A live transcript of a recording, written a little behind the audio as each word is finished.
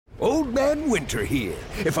Old Man Winter here.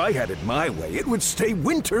 If I had it my way, it would stay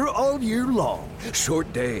winter all year long.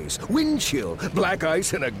 Short days, wind chill, black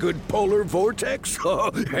ice, and a good polar vortex.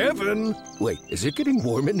 Oh, heaven! Wait, is it getting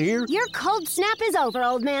warm in here? Your cold snap is over,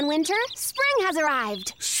 Old Man Winter. Spring has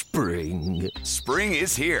arrived. Spring. Spring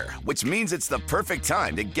is here, which means it's the perfect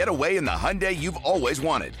time to get away in the Hyundai you've always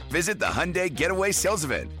wanted. Visit the Hyundai Getaway Sales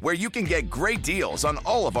Event, where you can get great deals on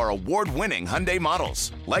all of our award-winning Hyundai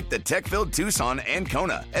models, like the tech-filled Tucson and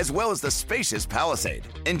Kona, as well as the spacious Palisade.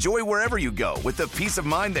 Enjoy wherever you go with the peace of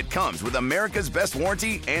mind that comes with America's best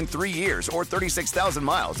warranty and 3 years or 36,000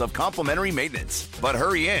 miles of complimentary maintenance. But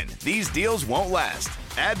hurry in, these deals won't last.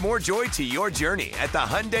 Add more joy to your journey at the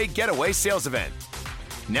Hyundai Getaway Sales Event.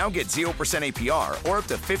 Now get 0% APR or up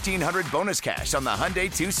to $1,500 bonus cash on the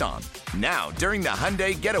Hyundai Tucson. Now, during the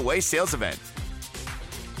Hyundai Getaway Sales Event.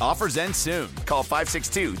 Offers end soon. Call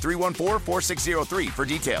 562-314-4603 for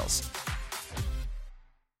details.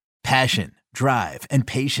 Passion, drive, and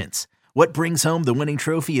patience. What brings home the winning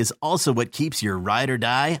trophy is also what keeps your ride or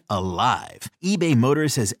die alive. eBay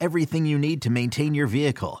Motors has everything you need to maintain your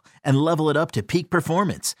vehicle and level it up to peak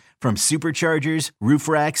performance. From superchargers, roof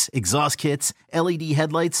racks, exhaust kits, LED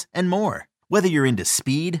headlights, and more. Whether you're into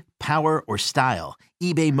speed, power, or style,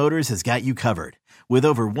 eBay Motors has got you covered. With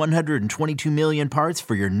over 122 million parts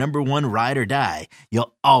for your number one ride or die,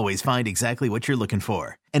 you'll always find exactly what you're looking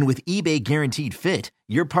for. And with eBay Guaranteed Fit,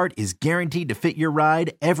 your part is guaranteed to fit your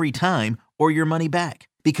ride every time or your money back.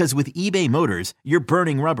 Because with eBay Motors, you're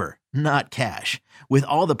burning rubber, not cash. With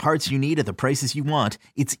all the parts you need at the prices you want,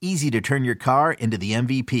 it's easy to turn your car into the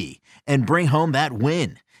MVP and bring home that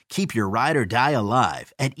win. Keep your ride or die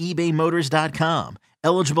alive at ebaymotors.com.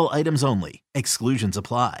 Eligible items only. Exclusions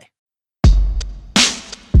apply.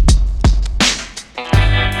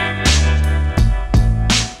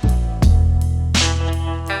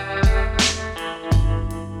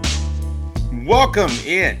 Welcome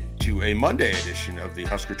in to a Monday edition of the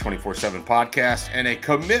Husker247 Podcast and a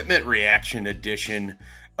commitment reaction edition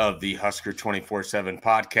of the Husker247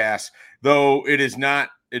 Podcast, though it is not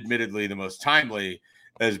admittedly the most timely,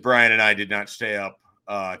 as Brian and I did not stay up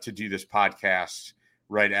to do this podcast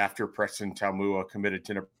right after Preston Taumua committed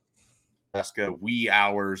to Nebraska wee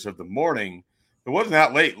hours of the morning. It wasn't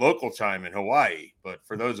that late local time in Hawaii, but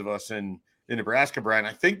for those of us in Nebraska, Brian,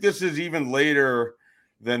 I think this is even later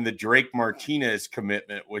than the Drake Martinez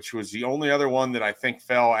commitment, which was the only other one that I think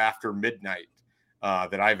fell after midnight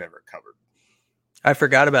that I've ever covered. I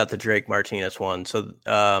forgot about the Drake Martinez one. So,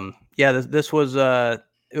 this was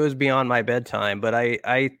it was beyond my bedtime, but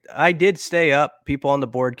I did stay up. People on the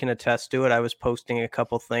board can attest to it. I was posting a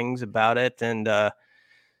couple things about it, and our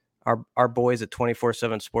boys at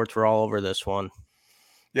 247 Sports were all over this one.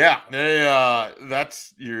 Yeah,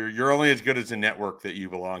 that's you're only as good as the network that you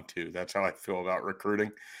belong to. That's how I feel about recruiting,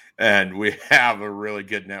 and we have a really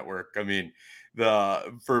good network. I mean,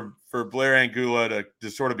 for Blair Angula to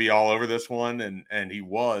sort of be all over this one, and he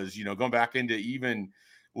was, going back into even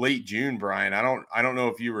late June, Brian. I don't know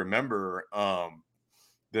if you remember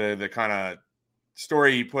the kind of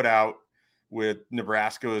story he put out with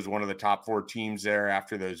Nebraska as one of the top 4 teams there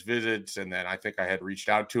after those visits. And then I think I had reached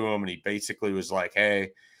out to him, and he basically was like,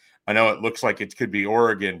 hey, I know it looks like it could be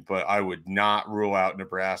Oregon, but I would not rule out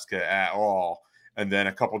Nebraska at all. And then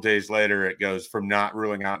a couple days later, it goes from not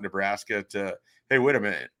ruling out Nebraska to, hey, wait a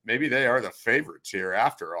minute, maybe they are the favorites here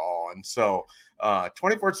after all. And so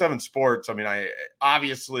 247 Sports, I mean,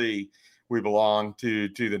 obviously we belong to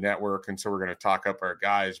the network, and so we're going to talk up our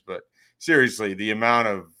guys. But seriously, the amount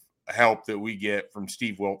of help that we get from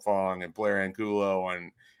Steve Wiltfong and Blair Angulo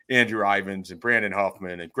and Andrew Ivins and Brandon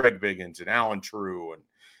Huffman and Greg Biggins and Alan True and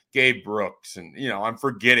Gabe Brooks, and I'm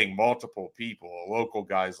forgetting multiple people, local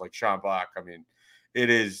guys like Sean Black. I mean,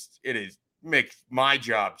 it makes my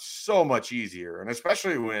job so much easier, and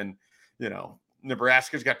especially when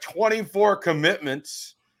Nebraska's got 24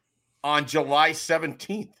 commitments on July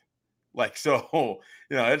 17th. It's a whole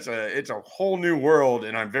new world,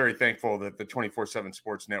 and I'm very thankful that the 247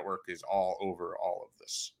 Sports Network is all over all of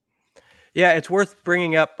this. Yeah, it's worth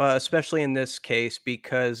bringing up, especially in this case,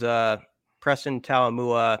 because Preston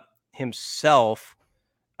Taumua himself,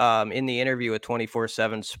 in the interview with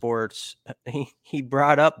 247 Sports, he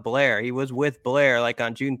brought up Blair. He was with Blair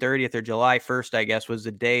on June 30th or July 1st, I guess was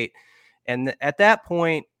the date. And at that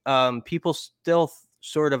point, people still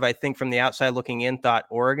sort of, I think from the outside looking in, thought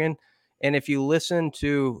Oregon. And if you listen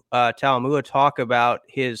to Taumua talk about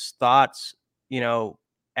his thoughts,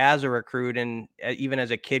 as a recruit and even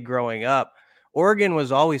as a kid growing up, Oregon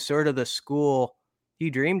was always sort of the school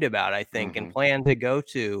he dreamed about, I think, and planned to go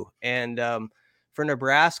to. And for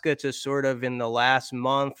Nebraska to sort of in the last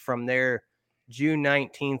month from their June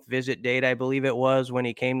 19th visit date, I believe it was, when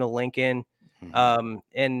he came to Lincoln.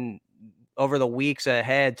 And over the weeks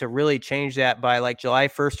ahead to really change that by like July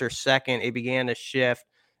 1st or 2nd, it began to shift.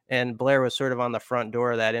 And Blair was sort of on the front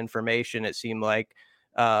door of that information, it seemed like,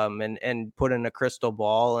 and put in a crystal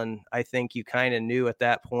ball. And I think you kind of knew at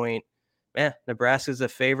that point, Nebraska's a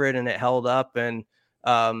favorite, and it held up. And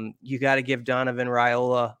you got to give Donovan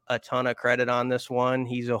Raiola a ton of credit on this one.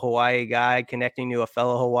 He's a Hawaii guy connecting to a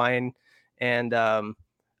fellow Hawaiian. And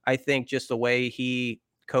I think just the way he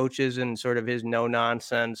coaches and sort of his no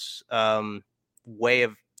nonsense way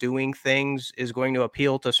of doing things is going to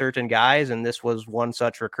appeal to certain guys. And this was one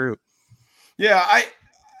such recruit. Yeah.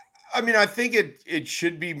 I mean, I think it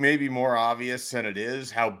should be maybe more obvious than it is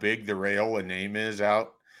how big the Raiola name is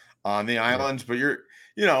out on the islands, but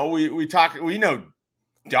we know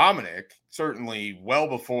Dominic certainly well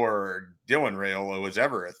before Dylan Raiola was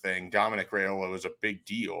ever a thing. Dominic Raiola was a big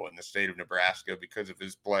deal in the state of Nebraska because of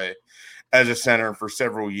his play as a center for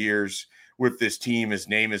several years with this team. His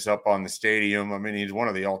name is up on the stadium. I mean, he's one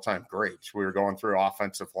of the all-time greats. We were going through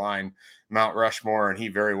offensive line, Mount Rushmore, and he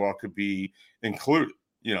very well could be included,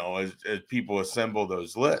 as people assemble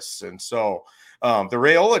those lists. And so the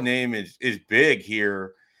Raiola name is big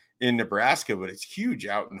here in Nebraska, but it's huge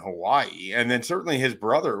out in Hawaii. And then certainly his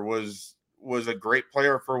brother was a great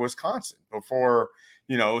player for Wisconsin before,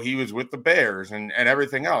 he was with the Bears and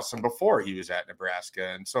everything else, and before he was at Nebraska.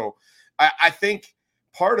 And so I think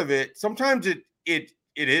part of it, sometimes it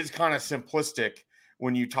is kind of simplistic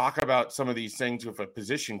when you talk about some of these things with a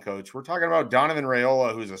position coach. We're talking about Donovan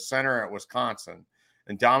Raiola, who's a center at Wisconsin,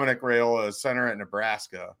 and Dominic Raiola, a center at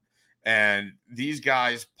Nebraska. And these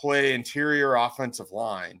guys play interior offensive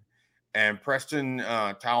line. And Preston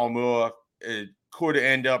Taumua could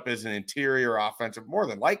end up as an interior offensive, more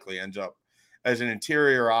than likely ends up as an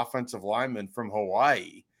interior offensive lineman from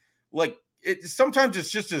Hawaii. Like, sometimes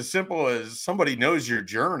it's just as simple as somebody knows your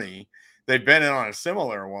journey. They've been in on a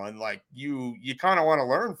similar one. Like, you kind of want to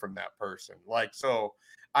learn from that person. Like, so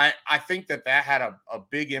I think that had a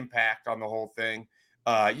big impact on the whole thing.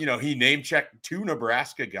 He name-checked 2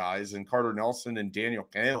 Nebraska guys, and Carter Nelson and Daniel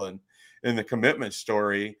Kalen, in the commitment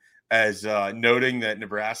story, as noting that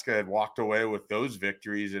Nebraska had walked away with those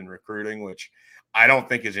victories in recruiting, which I don't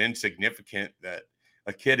think is insignificant, that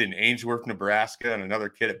a kid in Ainsworth, Nebraska, and another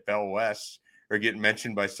kid at Bell West are getting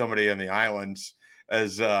mentioned by somebody on the islands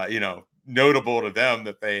as, notable to them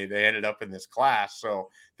that they ended up in this class. So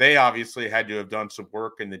they obviously had to have done some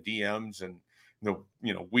work in the DMs and the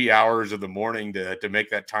wee hours of the morning to make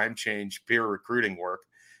that time change peer recruiting work.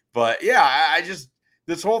 But yeah,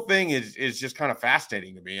 this whole thing is just kind of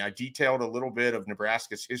fascinating to me. I detailed a little bit of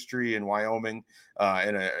Nebraska's history in Hawaii.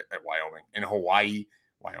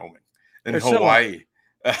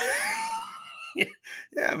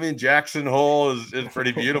 Yeah, I mean, Jackson Hole is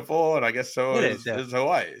pretty beautiful, and I guess so is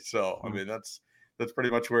Hawaii. So I mean, that's pretty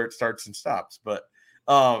much where it starts and stops. But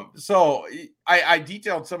so I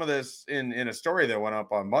detailed some of this in a story that went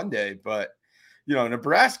up on Monday. But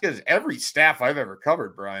Nebraska's every staff I've ever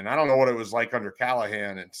covered, Brian, I don't know what it was like under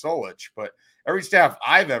Callahan and Solich, but every staff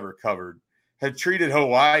I've ever covered had treated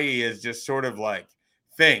Hawaii as just sort of like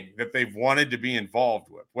thing that they've wanted to be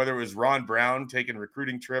involved with, whether it was Ron Brown taking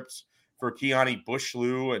recruiting trips for Keani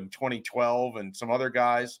Bushlew in 2012 and some other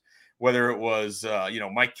guys, whether it was,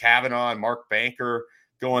 Mike Kavanaugh and Mark Banker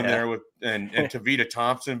going there with, and Tavita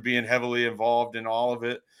Thompson being heavily involved in all of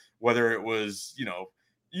it, whether it was,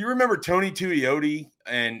 you remember Tony Tuioti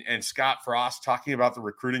and Scott Frost talking about the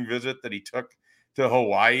recruiting visit that he took to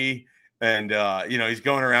Hawaii. And, he's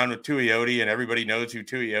going around with Tuioti, and everybody knows who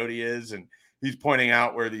Tuioti is. And he's pointing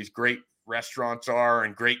out where these great restaurants are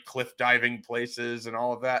and great cliff diving places and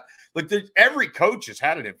all of that. Like, every coach has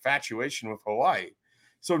had an infatuation with Hawaii.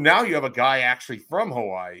 So now you have a guy actually from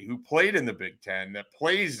Hawaii who played in the Big Ten, that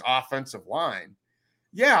plays offensive line.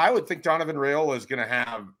 Yeah, I would think Donovan Raiola is going to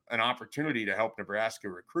have an opportunity to help Nebraska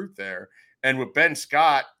recruit there. And with Ben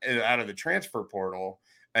Scott out of the transfer portal,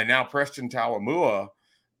 and now Preston Taumua,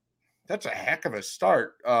 that's a heck of a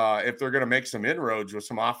start if they're going to make some inroads with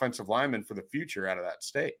some offensive linemen for the future out of that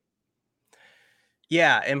state.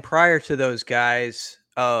 Yeah, and prior to those guys,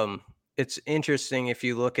 it's interesting if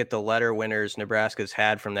you look at the letter winners Nebraska's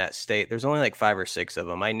had from that state. There's only like 5 or 6 of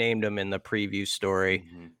them. I named them in the preview story.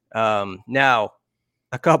 Mm-hmm. Now,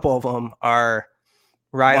 a couple of them are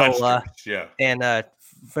Raiola and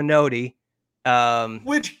Finoti.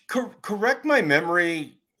 Which, correct my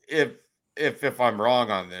memory if I'm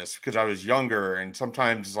wrong on this, because I was younger, and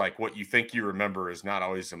sometimes like what you think you remember is not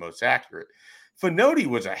always the most accurate. Finoti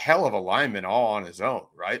was a hell of a lineman all on his own,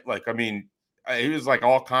 right? Like, I mean, he was like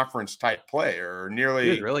all conference type player, or nearly. He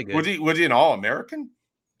was really good. Was he an All-American?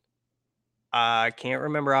 I can't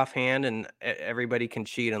remember offhand, and everybody can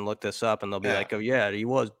cheat and look this up, and they'll be like, "Oh yeah, he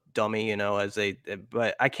was dummy,"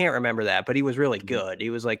 but I can't remember that. But he was really good. He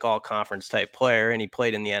was like all conference type player, and he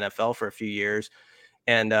played in the NFL for a few years,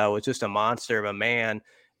 and was just a monster of a man.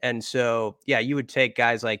 And so, yeah, you would take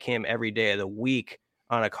guys like him every day of the week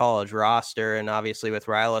on a college roster, and obviously with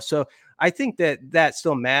Ryla. So I think that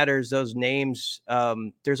still matters. Those names,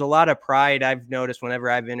 there's a lot of pride I've noticed whenever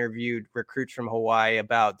I've interviewed recruits from Hawaii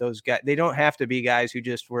about those guys. They don't have to be guys who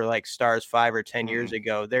just were like stars 5 or 10 years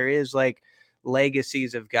ago. There is like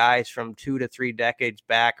legacies of guys from 2 to 3 decades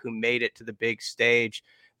back who made it to the big stage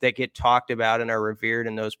that get talked about and are revered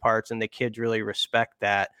in those parts. And the kids really respect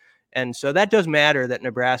that. And so that does matter that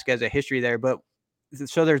Nebraska has a history there. But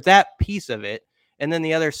so there's that piece of it. And then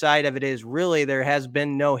the other side of it is really there has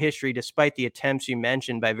been no history, despite the attempts you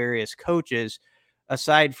mentioned by various coaches,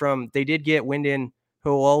 aside from they did get Wyndon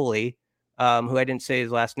Huoli, who I didn't say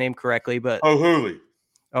his last name correctly, but Huoli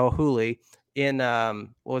in,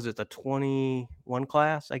 what was it, the 21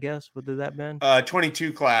 class, I guess? What did that been?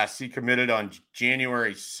 22 class. He committed on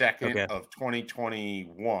January 2nd of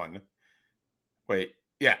 2021. Wait,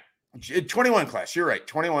 yeah, 21 class. You're right,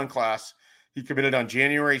 21 class. He committed on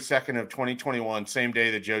January 2nd of 2021, same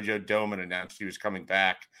day that JoJo Doman announced he was coming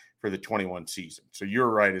back for the 21 season. So you're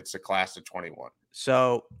right, it's a class of 21.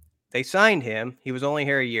 So they signed him. He was only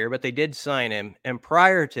here a year, but they did sign him. And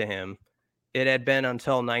prior to him, it had been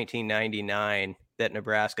until 1999 that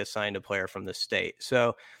Nebraska signed a player from the state.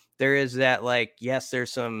 So there is that, like, yes,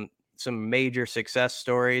 there's some major success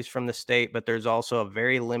stories from the state, but there's also a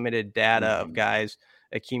very limited data of guys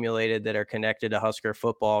accumulated that are connected to Husker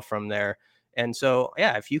football from there. And so,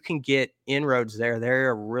 yeah, if you can get inroads there, there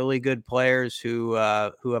are really good players who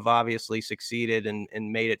have obviously succeeded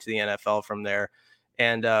and made it to the NFL from there.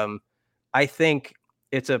 And I think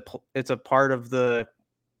it's a part of the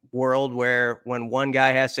world where when one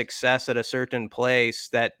guy has success at a certain place,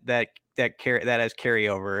 that has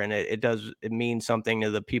carryover, and it means something to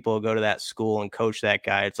the people who go to that school and coach that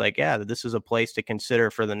guy. It's like, yeah, this is a place to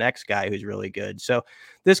consider for the next guy who's really good. So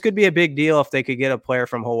this could be a big deal if they could get a player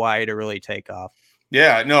from Hawaii to really take off.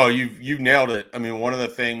 Yeah, no, you've nailed it. I mean, one of the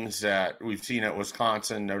things that we've seen at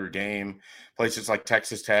Wisconsin, Notre Dame, places like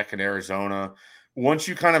Texas Tech and Arizona, once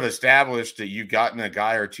you kind of establish that you've gotten a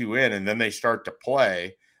guy or two in, and then they start to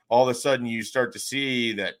play, all of a sudden you start to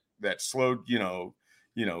see that slow,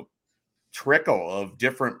 trickle of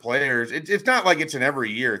different players. It's not like it's an every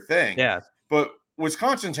year thing. Yeah. But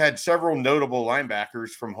Wisconsin's had several notable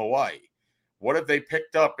linebackers from Hawaii. What have they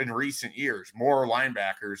picked up in recent years? More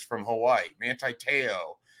linebackers from Hawaii. Manti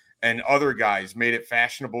Te'o and other guys made it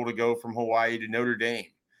fashionable to go from Hawaii to Notre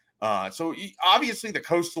Dame. So obviously the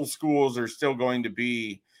coastal schools are still going to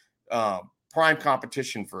be prime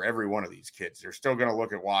competition for every one of these kids. They're still going to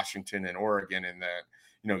look at Washington and Oregon and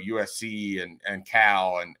USC and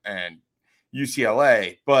Cal and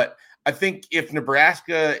UCLA. But I think if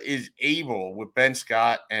Nebraska is able, with Ben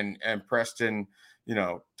Scott and Preston,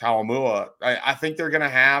 Taumua, I think they're going to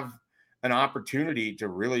have an opportunity to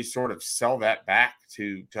really sort of sell that back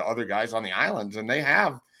to other guys on the islands. And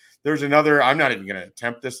there's another, I'm not even going to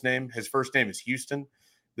attempt this name. His first name is Houston.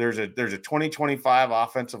 There's a 2025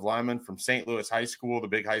 offensive lineman from St. Louis High School, the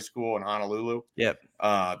big high school in Honolulu. Yep.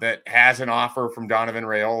 That has an offer from Donovan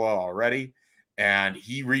Raiola already. And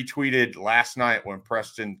he retweeted last night when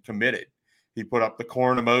Preston committed. He put up the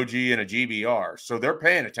corn emoji and a GBR. So they're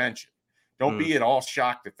paying attention. Don't be at all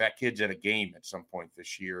shocked if that kid's at a game at some point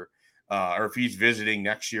this year, or if he's visiting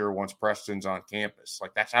next year once Preston's on campus.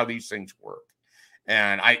 Like, that's how these things work.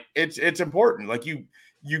 And it's important. Like, you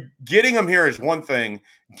getting them here is one thing.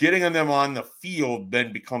 Getting them on the field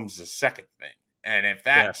then becomes the second thing. And if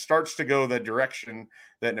that starts to go the direction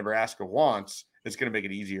that Nebraska wants, it's going to make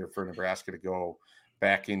it easier for Nebraska to go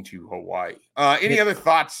back into Hawaii. Any other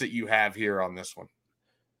thoughts that you have here on this one?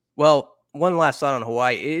 Well, one last thought on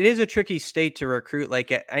Hawaii. It is a tricky state to recruit.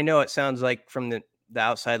 Like, I know it sounds like from the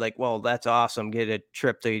outside, like, well, that's awesome. Get a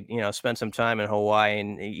trip to, spend some time in Hawaii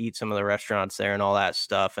and eat some of the restaurants there and all that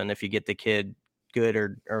stuff. And if you get the kid good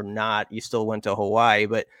or not, you still went to Hawaii.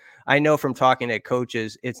 But I know from talking to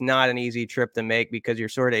coaches, it's not an easy trip to make because you're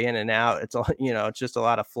sort of in and out. It's it's just a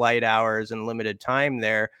lot of flight hours and limited time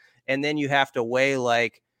there. And then you have to weigh,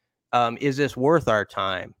 like, is this worth our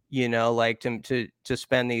time? To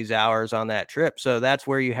spend these hours on that trip. So that's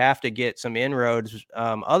where you have to get some inroads.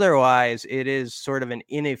 Otherwise, it is sort of an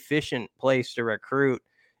inefficient place to recruit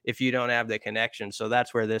if you don't have the connection. So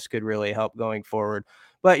that's where this could really help going forward.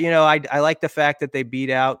 But, I like the fact that they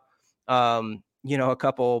beat out, a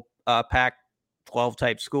couple 12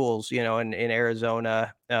 type schools, in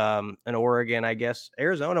Arizona, and Oregon. I guess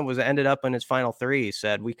Arizona ended up in his final three. He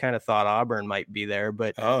said we kind of thought Auburn might be there,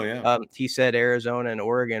 but he said Arizona and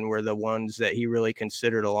Oregon were the ones that he really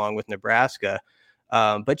considered along with Nebraska.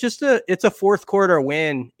 But it's a fourth quarter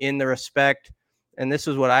win in the respect. And this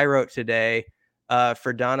is what I wrote today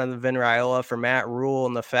for Donovan Raiola, for Matt Rule,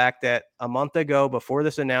 and the fact that a month ago, before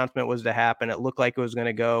this announcement was to happen, it looked like it was going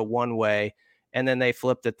to go one way, and then they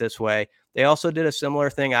flipped it this way. They also did a similar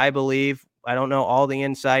thing, I believe. I don't know all the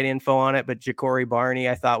inside info on it, but Ja'Cory Barney,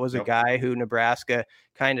 I thought, was a guy who Nebraska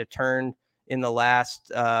kind of turned in the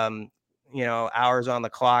last hours on the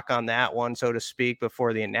clock on that one, so to speak,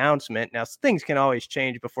 before the announcement. Now, things can always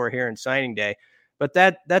change before here in signing day, but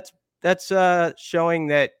that's showing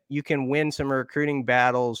that you can win some recruiting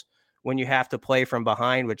battles when you have to play from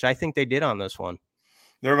behind, which I think they did on this one.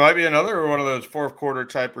 There might be another one of those fourth quarter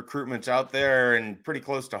type recruitments out there and pretty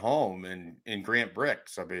close to home in Grant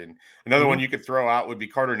Bricks. I mean, another one you could throw out would be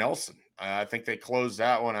Carter Nelson. I think they closed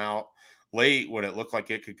that one out late when it looked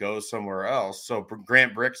like it could go somewhere else. So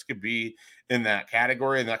Grant Bricks could be in that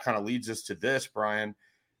category. And that kind of leads us to this, Brian.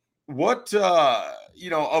 What,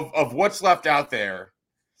 of what's left out there,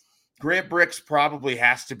 Grant Bricks probably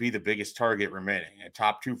has to be the biggest target remaining. A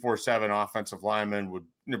top 247 offensive lineman.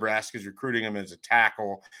 Nebraska's recruiting him as a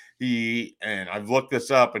tackle. And I've looked this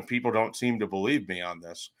up and people don't seem to believe me on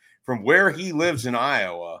this. From where he lives in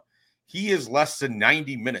Iowa, he is less than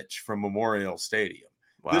 90 minutes from Memorial Stadium.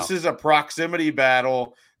 Wow. This is a proximity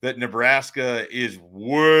battle that Nebraska is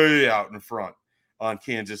way out in front on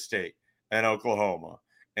Kansas State and Oklahoma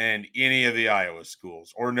and any of the Iowa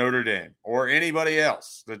schools or Notre Dame or anybody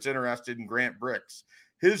else that's interested in Grant Bricks.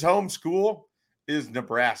 His home school is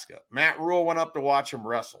Nebraska. Matt Rule went up to watch him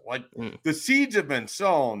wrestle. The seeds have been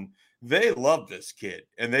sown. They love this kid,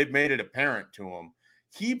 and they've made it apparent to him.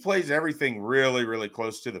 He plays everything really, really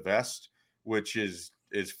close to the vest, which is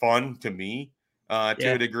fun to me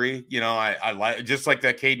to a degree. I like, just like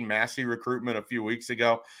that Caden Massey recruitment a few weeks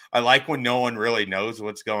ago. I like when no one really knows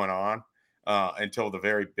what's going on until the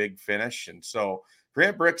very big finish. And so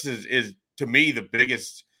Grant Bricks is to me the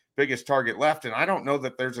biggest target left. And I don't know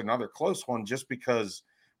that there's another close one, just because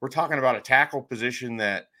we're talking about a tackle position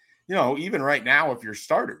that, even right now, if your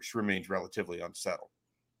starters remains relatively unsettled.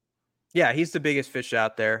 Yeah, he's the biggest fish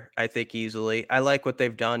out there, I think, easily. I like what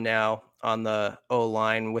they've done now on the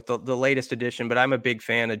O-line with the latest addition, but I'm a big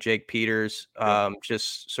fan of Jake Peters,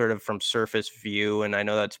 just sort of from surface view. And I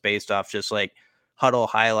know that's based off just like huddle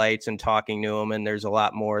highlights and talking to him. And there's a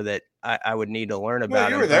lot more that I would need to learn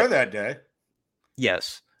about. You were there that day.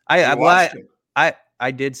 Yes. I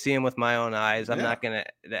did see him with my own eyes. I'm not going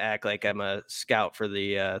to act like I'm a scout for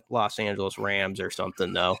the Los Angeles Rams or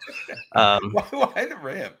something, though. Why the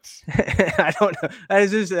Rams? I don't know.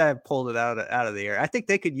 I pulled it out of the air. I think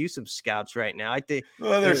they could use some scouts right now.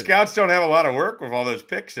 Their scouts don't have a lot of work with all those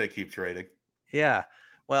picks they keep trading. Yeah,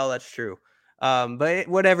 well, that's true. But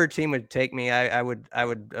whatever team would take me, I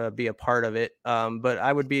would be a part of it. But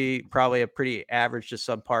I would be probably a pretty average to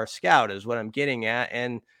subpar scout is what I'm getting at.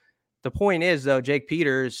 And the point is, though, Jake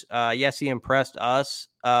Peters, yes, he impressed us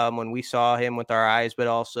when we saw him with our eyes, but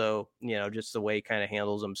also, just the way he kind of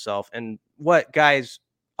handles himself and what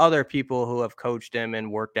other people who have coached him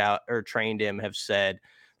and worked out or trained him have said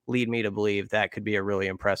lead me to believe that could be a really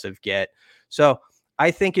impressive get. So I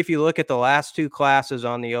think if you look at the last two classes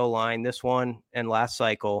on the O-line, this one and last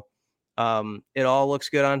cycle, it all looks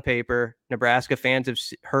good on paper. Nebraska fans have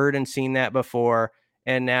heard and seen that before.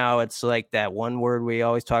 And now it's like that one word we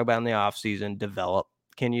always talk about in the offseason, develop.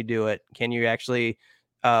 Can you do it? Can you actually,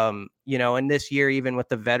 and this year, even with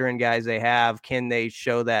the veteran guys they have, can they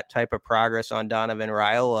show that type of progress on Donovan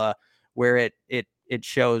Raiola where it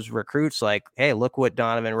shows recruits like, hey, look what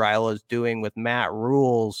Donovan Raiola is doing with Matt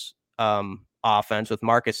Rule's offense, with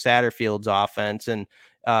Marcus Satterfield's offense. And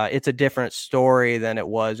it's a different story than it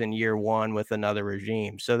was in year one with another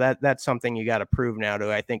regime. So that's something you got to prove now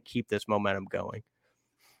to, I think, keep this momentum going.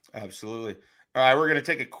 Absolutely. All right, we're going to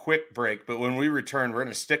take a quick break, but when we return, we're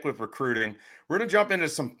going to stick with recruiting. We're going to jump into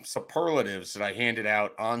some superlatives that I handed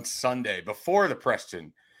out on Sunday before the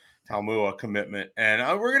Preston Taumua commitment, and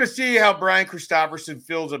we're going to see how Brian Christopherson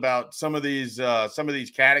feels about some of these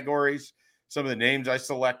categories, some of the names I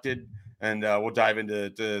selected, and we'll dive into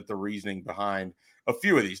the reasoning behind a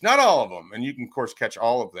few of these, not all of them. And you can, of course, catch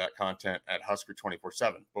all of that content at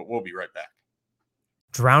Husker247. But we'll be right back.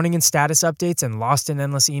 Drowning in status updates and lost in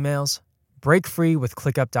endless emails? Break free with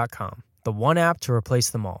ClickUp.com, the one app to replace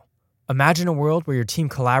them all. Imagine a world where your team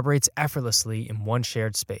collaborates effortlessly in one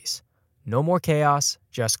shared space. No more chaos,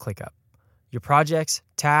 just ClickUp. Your projects,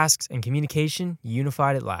 tasks, and communication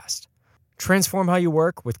unified at last. Transform how you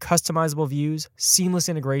work with customizable views, seamless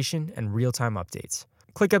integration, and real-time updates.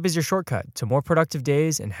 ClickUp is your shortcut to more productive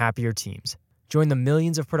days and happier teams. Join the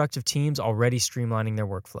millions of productive teams already streamlining their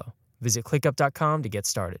workflow. Visit ClickUp.com to get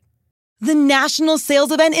started. The national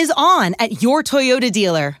sales event is on at your Toyota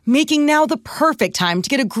dealer, making now the perfect time to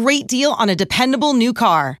get a great deal on a dependable new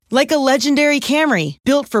car. Like a legendary Camry,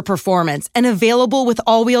 built for performance and available with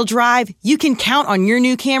all-wheel drive, you can count on your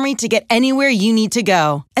new Camry to get anywhere you need to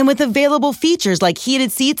go. And with available features like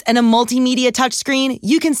heated seats and a multimedia touchscreen,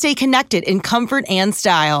 you can stay connected in comfort and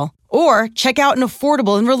style. Or check out an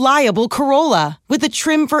affordable and reliable Corolla with a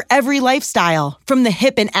trim for every lifestyle, from the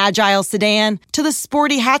hip and agile sedan to the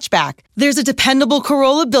sporty hatchback. There's a dependable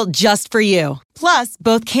Corolla built just for you. Plus,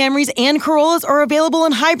 both Camrys and Corollas are available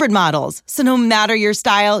in hybrid models, so no matter your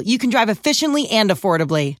style, you can drive efficiently and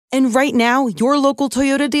affordably. And right now, your local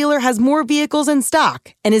Toyota dealer has more vehicles in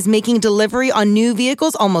stock and is making delivery on new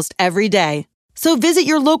vehicles almost every day. So visit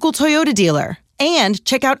your local Toyota dealer. And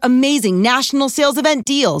check out amazing national sales event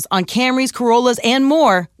deals on Camrys, Corollas, and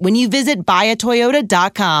more when you visit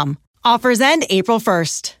buyatoyota.com. Offers end April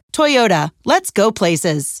 1st. Toyota, let's go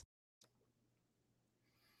places.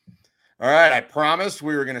 All right, I promised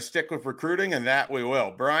we were going to stick with recruiting, and that we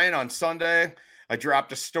will. Brian, on Sunday, I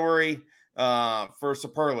dropped a story for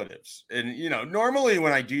superlatives. And, normally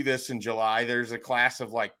when I do this in July, there's a class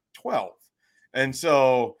of like 12. And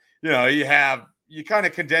so, you kind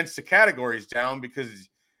of condense the categories down because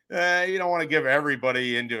you don't want to give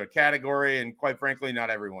everybody into a category. And quite frankly, not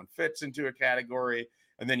everyone fits into a category.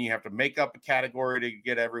 And then you have to make up a category to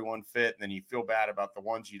get everyone fit. And then you feel bad about the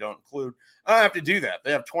ones you don't include. I don't have to do that.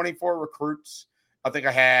 They have 24 recruits. I think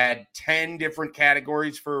I had 10 different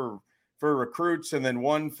categories for recruits and then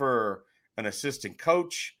one for an assistant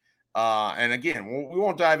coach. And again, we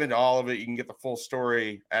won't dive into all of it. You can get the full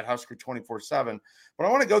story at Husker247. But I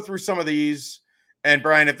want to go through some of these. And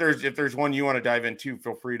Brian, if there's one you want to dive into,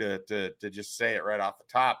 feel free to just say it right off the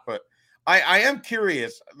top. But I am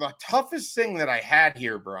curious. The toughest thing that I had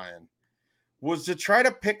here, Brian, was to try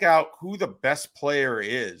to pick out who the best player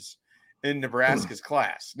is in Nebraska's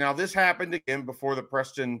class. Now, this happened again before the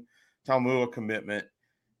Preston Taumua commitment.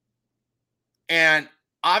 And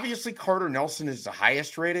obviously Carter Nelson is the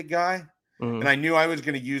highest rated guy. And I knew I was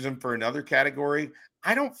going to use him for another category.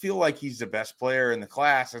 I don't feel like he's the best player in the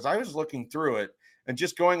class. As I was looking through it, and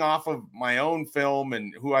just going off of my own film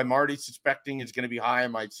and who I'm already suspecting is going to be high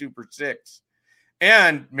in my Super Six.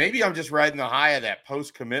 And maybe I'm just riding the high of that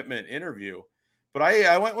post-commitment interview. But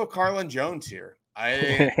I went with Carlin Jones here.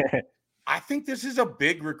 I think this is a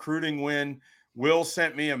big recruiting win. Will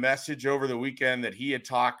sent me a message over the weekend that he had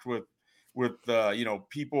talked with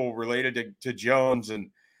people related to Jones.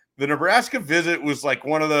 And the Nebraska visit was like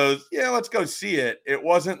one of those, let's go see it. It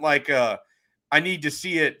wasn't like I need to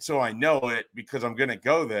see it so I know it because I'm going to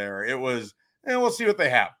go there. It was, we'll see what they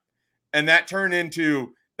have. And that turned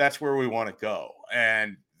into, that's where we want to go.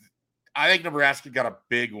 And I think Nebraska got a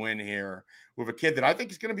big win here with a kid that I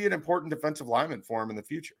think is going to be an important defensive lineman for him in the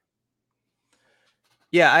future.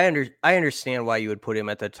 Yeah, I understand why you would put him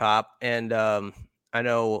at the top. And I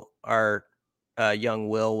know our young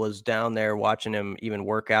Will was down there watching him even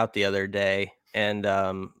work out the other day. And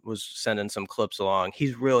was sending some clips along.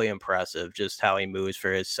 He's really impressive, just how he moves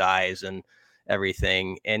for his size and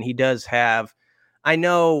everything. And he does have, I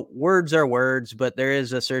know words are words, but there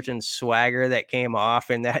is a certain swagger that came off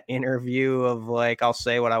in that interview of like, I'll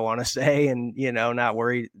say what I want to say and, not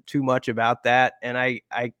worry too much about that. And I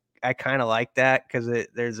kind of like that because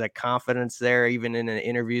there's a confidence there, even in an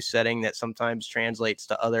interview setting that sometimes translates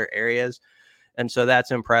to other areas. And so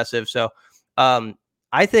that's impressive. So,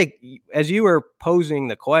 I think as you were posing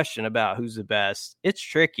the question about who's the best, it's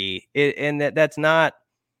tricky, and that's not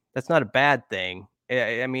a bad thing.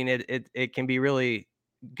 I mean, it can be really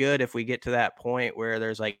good if we get to that point where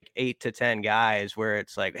there's like 8 to 10 guys where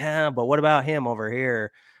it's like, but what about him over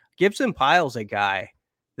here? Gibson Pyle's a guy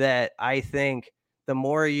that I think the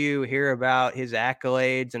more you hear about his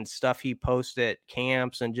accolades and stuff he posts at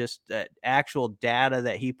camps and just actual data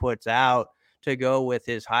that he puts out to go with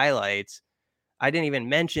his highlights. I didn't even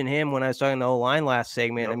mention him when I was talking the O-line last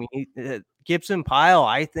segment. Nope. I mean, Gibson Pyle,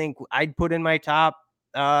 I think I'd put in my top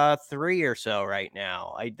 3 or so right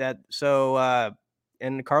now.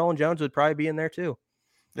 And Carlin Jones would probably be in there too.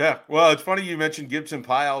 Yeah. Well, it's funny you mentioned Gibson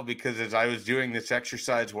Pyle because as I was doing this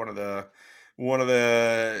exercise, one of the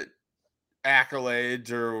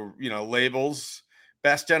accolades or, labels,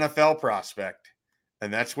 best NFL prospect.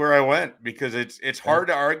 And that's where I went because it's hard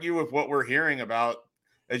to argue with what we're hearing about.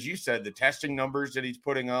 As you said, the testing numbers that he's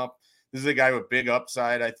putting up. This is a guy with big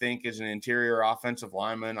upside, I think, as an interior offensive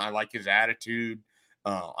lineman. I like his attitude.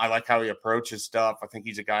 I like how he approaches stuff. I think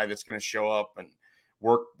he's a guy that's going to show up and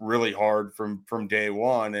work really hard from day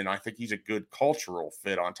one. And I think he's a good cultural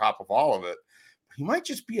fit on top of all of it. He might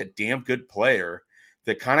just be a damn good player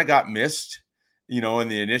that kind of got missed, in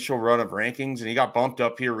the initial run of rankings. And he got bumped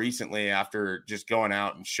up here recently after just going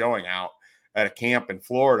out and showing out at a camp in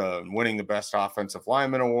Florida and winning the Best Offensive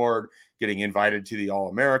Lineman Award, getting invited to the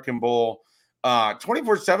All-American Bowl.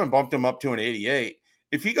 24/7 bumped him up to an 88.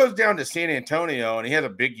 If he goes down to San Antonio and he has a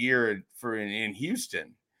big year in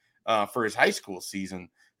Houston for his high school season,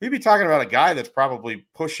 we'd be talking about a guy that's probably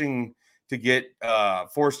pushing to get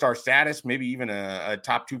 4-star status, maybe even a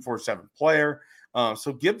top 247 player.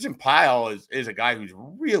 So Gibson Pyle is a guy who's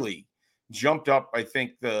really jumped up, I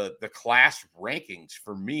think, the class rankings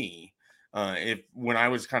for me when I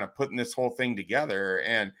was kind of putting this whole thing together.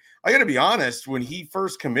 And I got to be honest, when he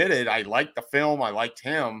first committed, I liked the film. I liked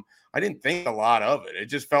him. I didn't think a lot of it. It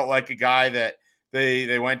just felt like a guy that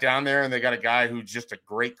they went down there and they got a guy who's just a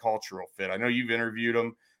great cultural fit. I know you've interviewed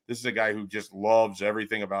him. This is a guy who just loves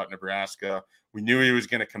everything about Nebraska. We knew he was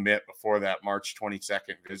going to commit before that March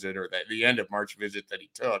 22nd visit, or the end of March visit that he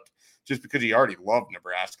took, just because he already loved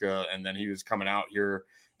Nebraska. And then he was coming out here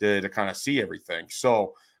to kind of see everything.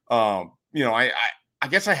 So, I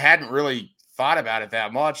guess I hadn't really thought about it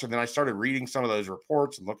that much. And then I started reading some of those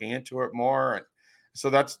reports and looking into it more. And so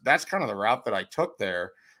that's kind of the route that I took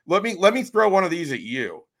there. Let me throw one of these at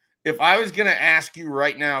you. If I was going to ask you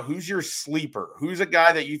right now, who's your sleeper? Who's a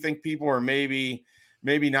guy that you think people are maybe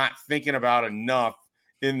not thinking about enough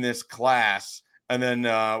in this class? And then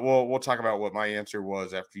we'll talk about what my answer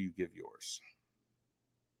was after you give yours.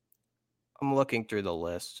 I'm looking through the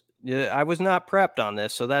list. Yeah, I was not prepped on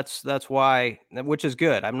this, so that's why, which is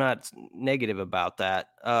good. I'm not negative about that.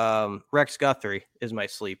 Rex Guthrie is my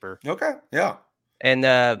sleeper. Okay, yeah. And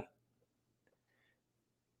the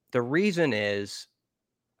reason is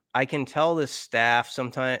I can tell the staff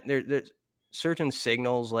sometimes there's certain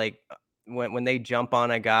signals, like when they jump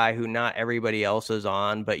on a guy who not everybody else is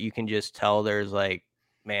on, but you can just tell there's like,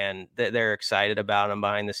 man, they're excited about him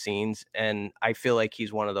behind the scenes. And I feel like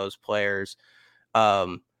he's one of those players.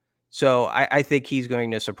 So I think he's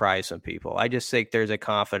going to surprise some people. I just think there's a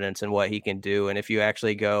confidence in what he can do. And if you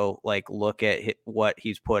actually go look at what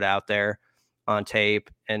he's put out there on tape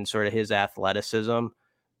and sort of his athleticism,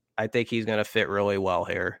 I think he's going to fit really well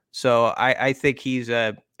here. So I think he's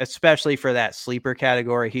especially for that sleeper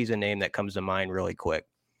category, he's a name that comes to mind really quick.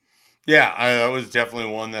 Yeah, that was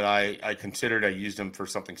definitely one that I considered. I used him for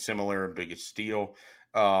something similar in Biggest Steal.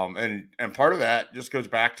 And part of that just goes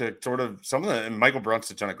back to sort of some of the, and Michael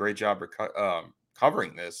Brunson's done a great job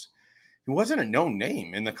covering this. He wasn't a known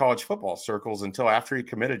name in the college football circles until after he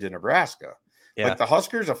committed to Nebraska. Yeah. Like the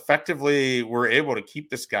Huskers effectively were able to keep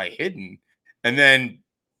this guy hidden. And then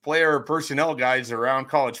player personnel guys around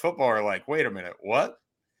college football are like, wait a minute, what?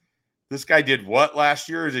 This guy did what last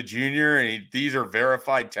year as a junior? And these are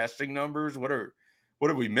verified testing numbers. What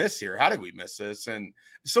did we miss here? How did we miss this? And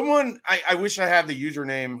someone, I wish I had the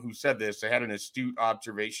username who said this. They had an astute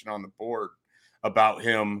observation on the board about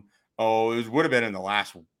him. Oh, would have been in the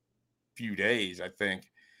last few days, I think.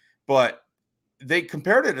 But they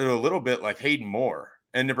compared it to a little bit like Hayden Moore.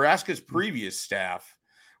 And Nebraska's previous staff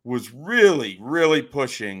was really, really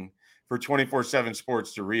pushing for 24/7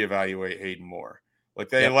 Sports to reevaluate Hayden Moore. Like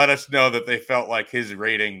they let us know that they felt like his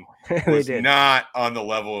rating was not on the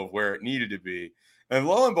level of where it needed to be. And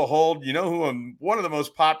lo and behold, you know who one of the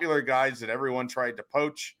most popular guys that everyone tried to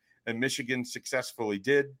poach and Michigan successfully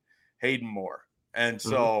did? Hayden Moore. And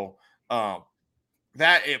so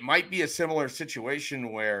that it might be a similar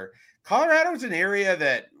situation where Colorado's an area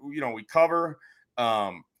that, we cover,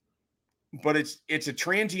 but it's a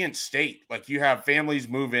transient state. Like you have families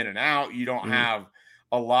move in and out. You don't have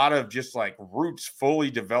a lot of just like roots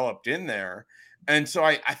fully developed in there. And so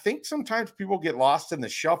I think sometimes people get lost in the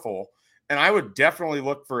shuffle. And I would definitely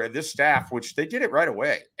look for this staff, which they did it right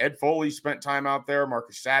away. Ed Foley spent time out there.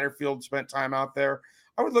 Marcus Satterfield spent time out there.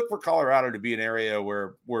 I would look for Colorado to be an area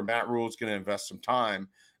where Matt Rule is going to invest some time.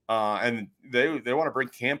 And they want to bring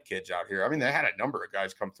camp kids out here. I mean, they had a number of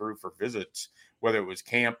guys come through for visits, whether it was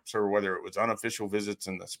camps or whether it was unofficial visits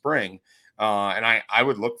in the spring. And I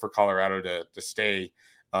would look for Colorado to stay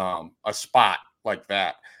a spot like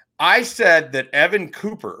that. I said that Evan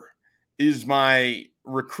Cooper is my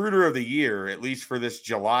recruiter of the year, at least for this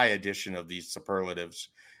July edition of these superlatives.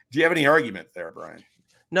 Do you have any argument there, Brian?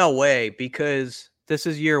 No way, because this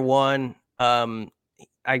is year one.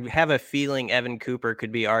 I have a feeling Evan Cooper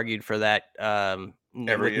could be argued for that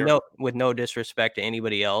with no disrespect to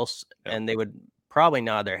anybody else. Yeah. And they would probably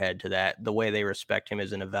nod their head to that, the way they respect him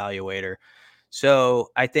as an evaluator. So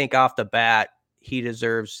I think off the bat, he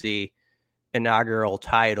deserves the inaugural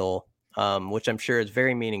title, which I'm sure is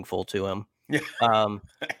very meaningful to him. Yeah.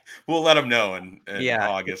 We'll let him know in Yeah.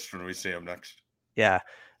 August when we see him next. Yeah.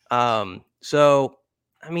 So,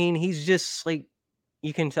 I mean, he's just like,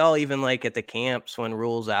 you can tell even like at the camps when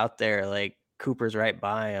Rule's out there, like Cooper's right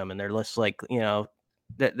by him and they're just like, you know,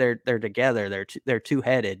 they're together. They're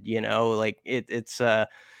two-headed, you know, like he's a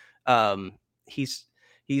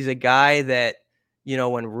guy that, you know,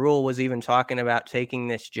 when Rule was even talking about taking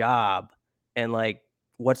this job and like,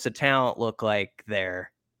 what's the talent look like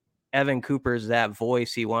there? Evan Cooper's that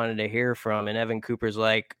voice he wanted to hear from. And Evan Cooper's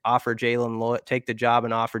like, offer Jalen Lloyd, take the job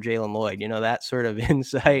and offer Jalen Lloyd, you know, that sort of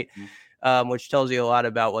insight, which tells you a lot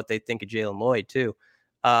about what they think of Jalen Lloyd too.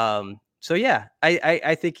 So yeah,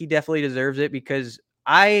 I think he definitely deserves it because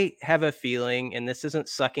I have a feeling, and this isn't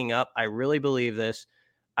sucking up, I really believe this.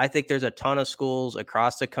 I think there's a ton of schools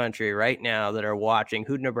across the country right now that are watching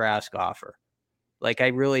who'd Nebraska offer. Like, I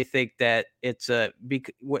really think that it's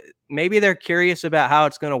maybe they're curious about how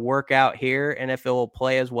it's going to work out here and if it will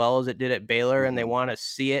play as well as it did at Baylor and they want to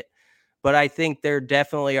see it. But I think there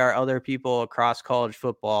definitely are other people across college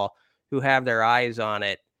football who have their eyes on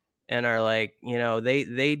it and are like, you know,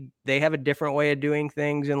 they have a different way of doing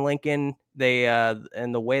things in Lincoln. They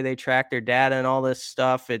and the way they track their data and all this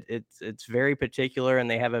stuff, it's very particular, and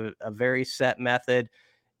they have a very set method.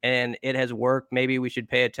 And it has worked. Maybe we should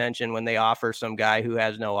pay attention when they offer some guy who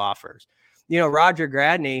has no offers. You know, Roger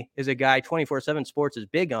Gradney is a guy 247 Sports is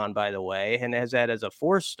big on, by the way, and has that as a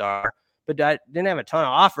 4-star, but didn't have a ton of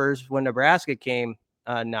offers when Nebraska came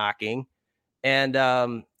knocking.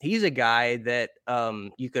 And he's a guy that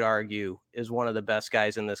you could argue is one of the best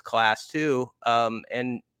guys in this class too.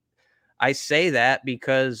 And I say that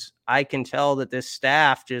because I can tell that this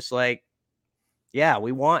staff just like, yeah,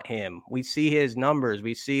 we want him. We see his numbers.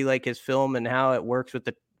 We see like his film and how it works with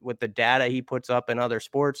the data he puts up in other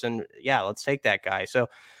sports. And yeah, let's take that guy. So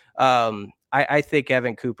I think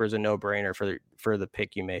Evan Cooper's a no-brainer for the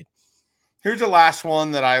pick you made. Here's the last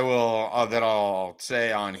one that I'll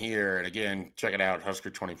say on here. And again, check it out.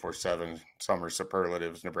 Husker247 Summer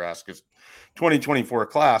Superlatives, Nebraska's 2024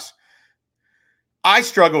 class. I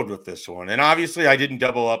struggled with this one, and obviously I didn't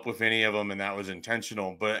double up with any of them, and that was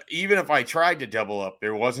intentional. But even if I tried to double up,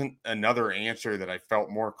 there wasn't another answer that I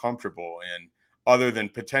felt more comfortable in other than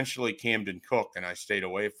potentially Camden Cook, and I stayed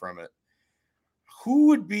away from it. Who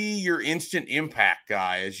would be your instant impact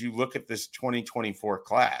guy as you look at this 2024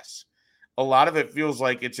 class? A lot of it feels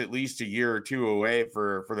like it's at least a year or two away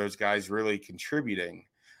for those guys really contributing.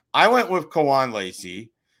 I went with Kawan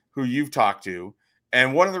Lacey, who you've talked to.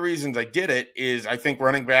 And one of the reasons I did it is I think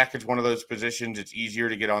running back is one of those positions. It's easier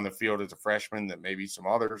to get on the field as a freshman than maybe some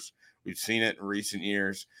others. We've seen it in recent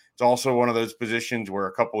years. It's also one of those positions where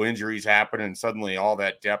a couple injuries happen and suddenly all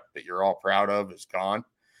that depth that you're all proud of is gone.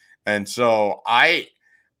 And so I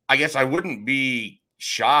guess I wouldn't be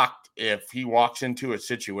shocked if he walks into a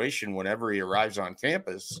situation whenever he arrives on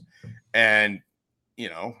campus and, you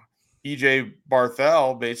know, EJ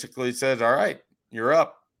Barthel basically says, all right, you're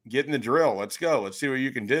up. Get in the drill. Let's go. Let's see what you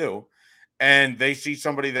can do. And they see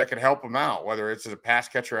somebody that can help them out, whether it's as a pass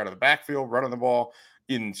catcher out of the backfield, running the ball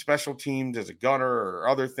in special teams as a gunner or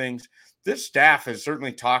other things. This staff has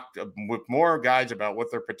certainly talked with more guys about what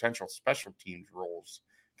their potential special teams roles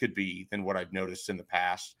could be than what I've noticed in the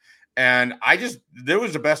past. And there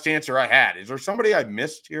was the best answer I had. Is there somebody I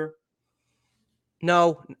missed here?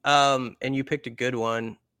 No. And you picked a good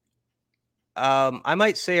one. I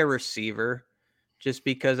might say a receiver. Just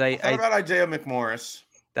because I thought about Isaiah McMorris.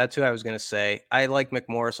 That's who I was going to say. I like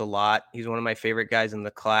McMorris a lot. He's one of my favorite guys in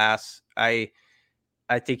the class. I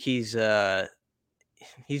think he's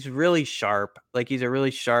really sharp. Like, he's a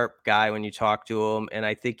really sharp guy when you talk to him. And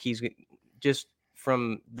I think he's just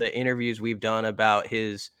from the interviews we've done about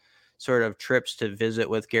his sort of trips to visit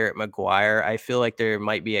with Garrett McGuire, I feel like there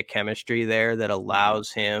might be a chemistry there that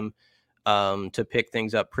allows him to pick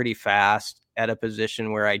things up pretty fast at a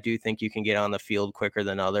position where I do think you can get on the field quicker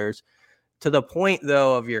than others. To the point,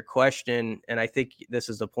 though, of your question, and I think this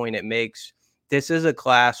is the point it makes, this is a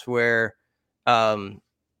class where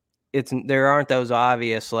there aren't those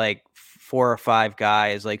obvious like 4 or 5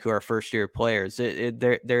 guys like who are first-year players.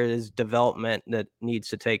 There is development that needs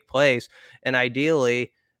to take place, and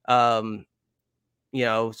ideally, you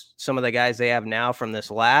know, some of the guys they have now from this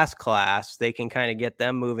last class, they can kind of get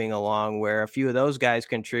them moving along where a few of those guys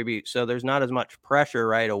contribute. So there's not as much pressure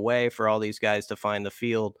right away for all these guys to find the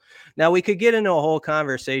field. Now, we could get into a whole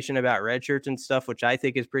conversation about red shirts and stuff, which I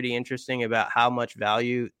think is pretty interesting about how much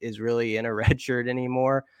value is really in a red shirt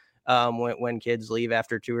anymore. When kids leave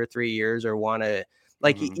after 2 or 3 years or want to,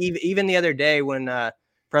 like, even the other day when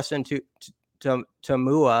Preston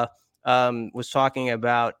Taumua was talking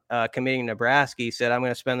about committing Nebraska. He said, I'm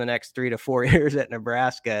going to spend the next 3 to 4 years at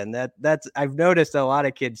Nebraska. And that's I've noticed a lot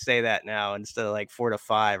of kids say that now instead of like 4 to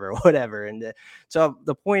 5 or whatever. And so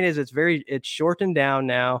the point is it's shortened down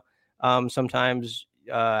now. Sometimes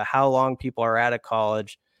how long people are out of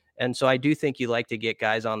college. And so I do think you like to get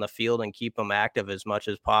guys on the field and keep them active as much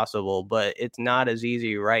as possible, but it's not as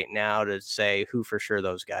easy right now to say who for sure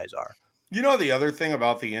those guys are. You know, the other thing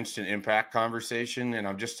about the instant impact conversation, and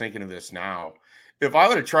I'm just thinking of this now, if I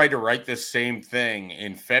would have tried to write this same thing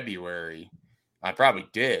in February, I probably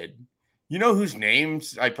did. You know whose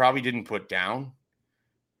names I probably didn't put down?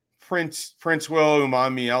 Prince Will,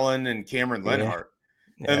 Umami and Cameron Lenhart.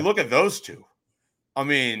 Yeah. And look at those two. I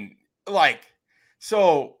mean,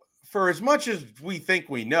 so for as much as we think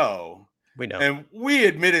we know, and we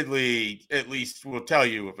admittedly, at least will tell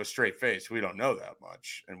you with a straight face, we don't know that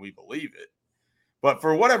much and we believe it. But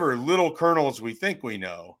for whatever little kernels we think we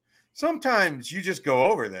know, sometimes you just go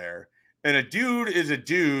over there and a dude is a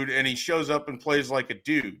dude and he shows up and plays like a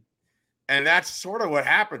dude. And that's sort of what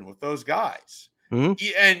happened with those guys. Mm-hmm.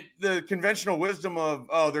 And the conventional wisdom of,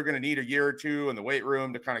 they're going to need a year or two in the weight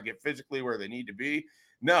room to kind of get physically where they need to be.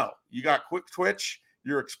 No, you got quick twitch.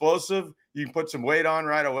 You're explosive. You can put some weight on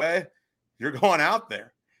right away. You're going out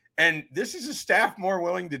there. And this is a staff more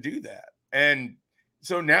willing to do that. And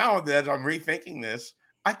so now that I'm rethinking this,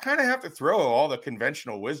 I kind of have to throw all the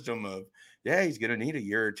conventional wisdom of, he's going to need a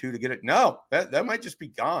year or two to get it. No, that might just be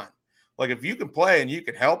gone. Like if you can play and you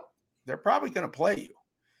can help, they're probably going to play you.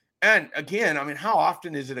 And again, I mean, how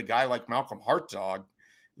often is it a guy like Malcolm Hartzog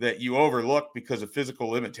that you overlook because of physical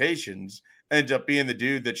limitations ends up being the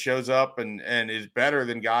dude that shows up and is better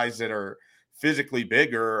than guys that are physically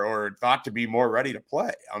bigger or thought to be more ready to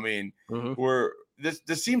play? I mean,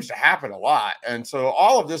 this seems to happen a lot. And so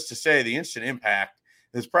all of this to say the instant impact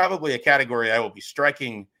is probably a category I will be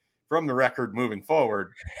striking from the record moving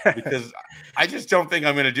forward because I just don't think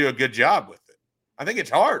I'm going to do a good job with it. I think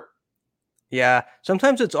it's hard. Yeah.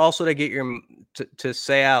 Sometimes it's also to get to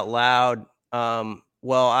say out loud,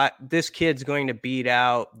 this kid's going to beat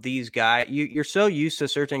out these guys. You're so used to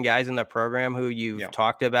certain guys in the program who you've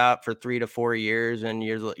talked about for 3 to 4 years, and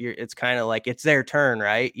you're it's kind of like it's their turn,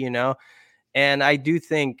 right? You know, and I do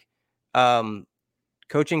think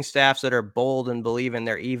coaching staffs that are bold and believe in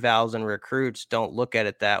their evals and recruits don't look at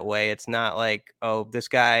it that way. It's not like, this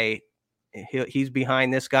guy, he's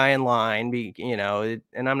behind this guy in line,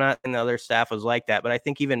 and I'm not, and the other staff was like that, but I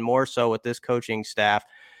think even more so with this coaching staff.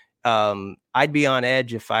 I'd be on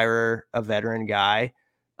edge if I were a veteran guy,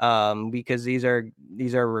 because these are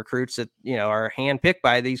recruits that, are handpicked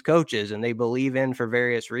by these coaches and they believe in for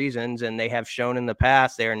various reasons. And they have shown in the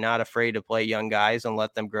past, they are not afraid to play young guys and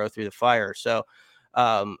let them grow through the fire. So,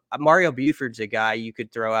 Mario Buford's a guy you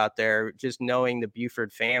could throw out there, just knowing the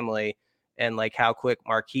Buford family and like how quick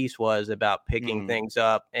Marquise was about picking things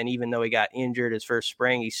up. And even though he got injured his first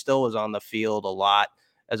spring, he still was on the field a lot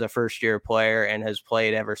as a first-year player and has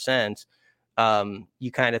played ever since.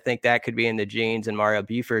 You kind of think that could be in the genes, and Mario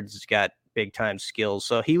Buford's got big-time skills.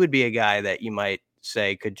 So he would be a guy that you might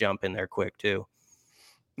say could jump in there quick too.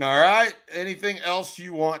 All right. Anything else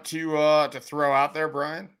you want to throw out there,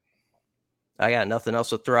 Brian? I got nothing else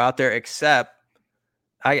to throw out there except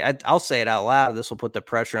I'll say it out loud. This will put the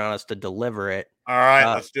pressure on us to deliver it. All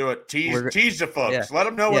right, let's do it. Tease the folks. Yeah. Let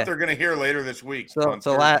them know what they're going to hear later this week. So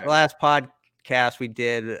last podcast we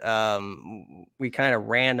did, we kind of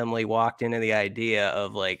randomly walked into the idea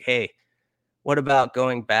of like, hey, what about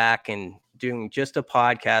going back and doing just a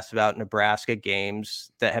podcast about Nebraska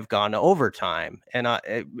games that have gone to overtime? And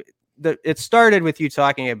it started with you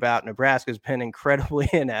talking about Nebraska's been incredibly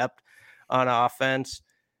inept on offense,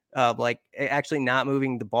 like actually not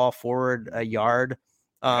moving the ball forward a yard,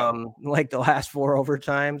 like the last 4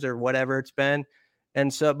 overtimes or whatever it's been.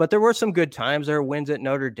 And so, but there were some good times. There were wins at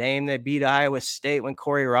Notre Dame. They beat Iowa State when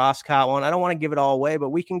Corey Ross caught one. I don't want to give it all away,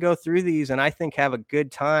 but we can go through these and I think have a good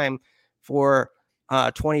time for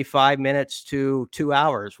 25 minutes to 2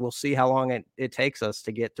 hours. We'll see how long it takes us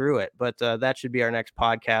to get through it, but that should be our next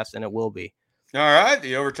podcast, and it will be. All right,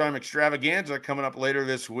 the Overtime Extravaganza coming up later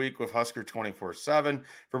this week with Husker247.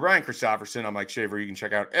 For Brian Christopherson, I'm Mike Shaver. You can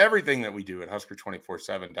check out everything that we do at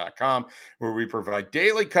Husker247.com, where we provide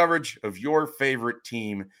daily coverage of your favorite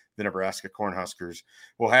team, the Nebraska Cornhuskers.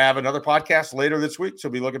 We'll have another podcast later this week, so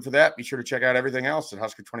be looking for that. Be sure to check out everything else at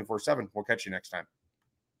Husker247. We'll catch you next time.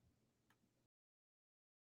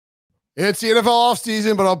 It's the NFL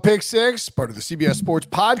offseason, but on Pick 6, part of the CBS Sports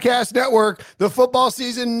Podcast Network, the football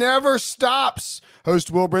season never stops.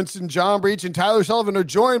 Host Will Brinson, John Breach, and Tyler Sullivan are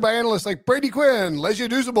joined by analysts like Brady Quinn, Lesia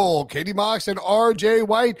Duzable, Katie Mox, and RJ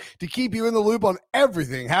White to keep you in the loop on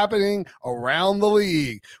everything happening around the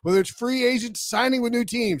league. Whether it's free agents signing with new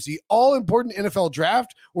teams, the all-important NFL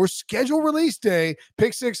draft, or schedule release day,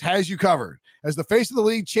 Pick Six has you covered. As the face of the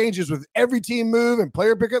league changes with every team move and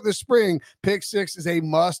player pickup this spring, Pick Six is a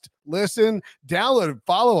must listen. Download and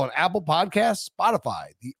follow on Apple Podcasts, Spotify,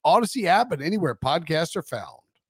 the Odyssey app, and anywhere podcasts are found.